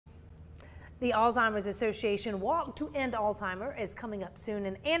The Alzheimer's Association Walk to End Alzheimer is coming up soon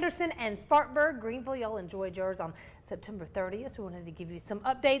in Anderson and Spartanburg. Greenville, y'all enjoyed yours on September 30th. We wanted to give you some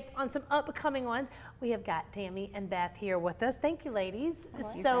updates on some upcoming ones. We have got Tammy and Beth here with us. Thank you, ladies,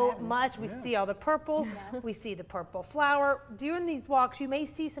 so much. We see all the purple. We see the purple flower. During these walks, you may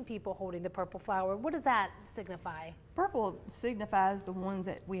see some people holding the purple flower. What does that signify? Purple signifies the ones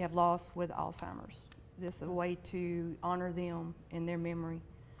that we have lost with Alzheimer's. Just a way to honor them in their memory.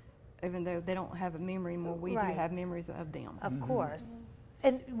 Even though they don't have a memory anymore, we do have memories of them. Of course.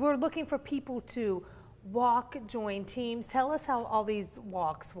 And we're looking for people to walk, join teams. Tell us how all these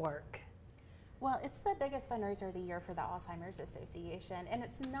walks work. Well, it's the biggest fundraiser of the year for the Alzheimer's Association, and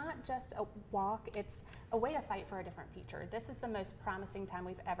it's not just a walk, it's a way to fight for a different future. This is the most promising time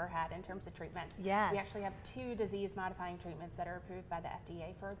we've ever had in terms of treatments. Yes. We actually have 2 disease-modifying treatments that are approved by the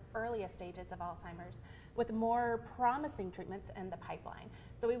FDA for earliest stages of Alzheimer's, with more promising treatments in the pipeline.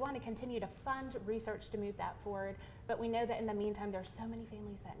 So we want to continue to fund research to move that forward, but we know that in the meantime there's so many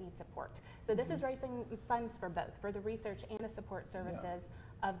families that need support. So this is raising funds for both, for the research and the support services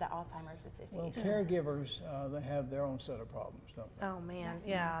of the Alzheimer's Association. Well, caregivers, they have their own set of problems, don't they? Oh man, Yes.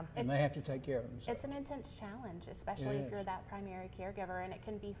 yeah. And they have to take care of themselves. It's an intense challenge, especially if you're that primary caregiver, and it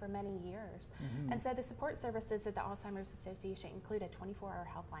can be for many years. And so the support services at the Alzheimer's Association include a 24-hour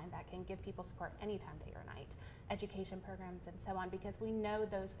helpline that can give people support anytime, day or night, education programs and so on, because we know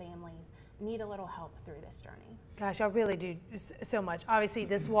those families need a little help through this journey. Gosh, I really do so much. Obviously,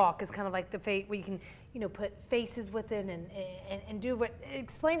 this walk is kind of like the fate where you can, put faces with it and do what.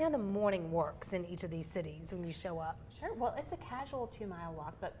 Explain how the morning works in each of these cities when you show up. Sure. Well, it's a casual 2-mile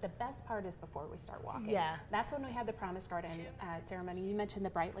walk, but the best part is before we start walking. Yeah. That's when we have the Promise Garden ceremony. You mentioned the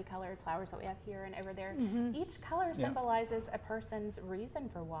brightly colored flowers that we have here and over there. Each color symbolizes a person's reason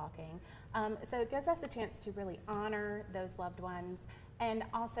for walking. So it gives us a chance to really honor those loved ones and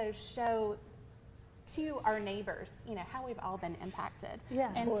also show to our neighbors, how we've all been impacted.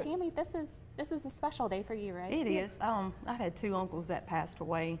 Yeah. And Tammy, this is a special day for you, right? It is. I had 2 uncles that passed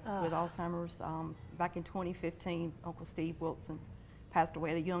away with Alzheimer's. Back in 2015, Uncle Steve Wilson passed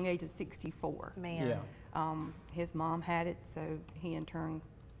away at a young age of 64. Man. Yeah. His mom had it, so he in turn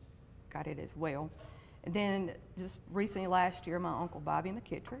got it as well. And then just recently last year, my Uncle Bobby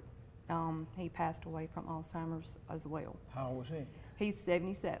McKittrick, he passed away from Alzheimer's as well. How old was he? He's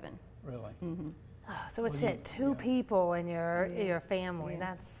 77. Really? So it's hit 2 people in your family.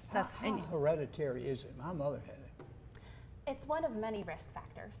 That's How hereditary is it? My mother had it. It's one of many risk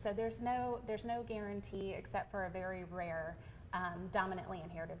factors. So there's no guarantee except for a very rare dominantly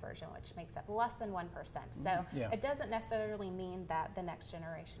inherited version, which makes up less than 1%. So it doesn't necessarily mean that the next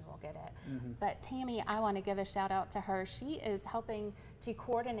generation will get it. But Tammy, I want to give a shout out to her. She is helping to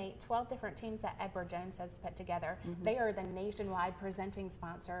coordinate 12 different teams that Edward Jones has put together. They are the nationwide presenting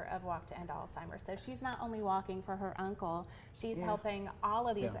sponsor of Walk to End Alzheimer's. So she's not only walking for her uncle, she's helping all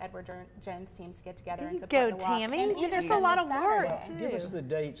of these Edward Jones teams get together and support the walk. Tammy. There's a lot of work too. Give us the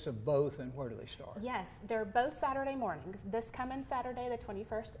dates of both and where do they start? Yes, they're both Saturday mornings. This coming Saturday, the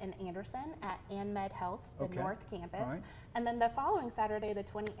 21st, in Anderson at AnMed Health, the North Campus. And then the following Saturday, the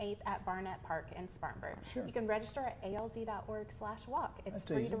 28th, at Barnett Park in Spartanburg. You can register at alz.org/walk. It's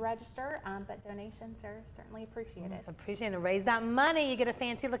free to register, but donations are certainly appreciated. Appreciate it. Raise that money. You get a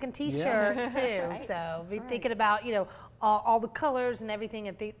fancy looking T-shirt too. So be thinking about all the colors and everything,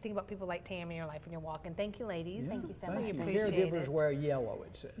 and think about people like Tammy in your life when you're walking. Thank you, ladies. Thank you so much. Appreciate Caregivers it. wear yellow,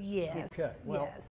 it says. Yes. Okay. Well. Yes.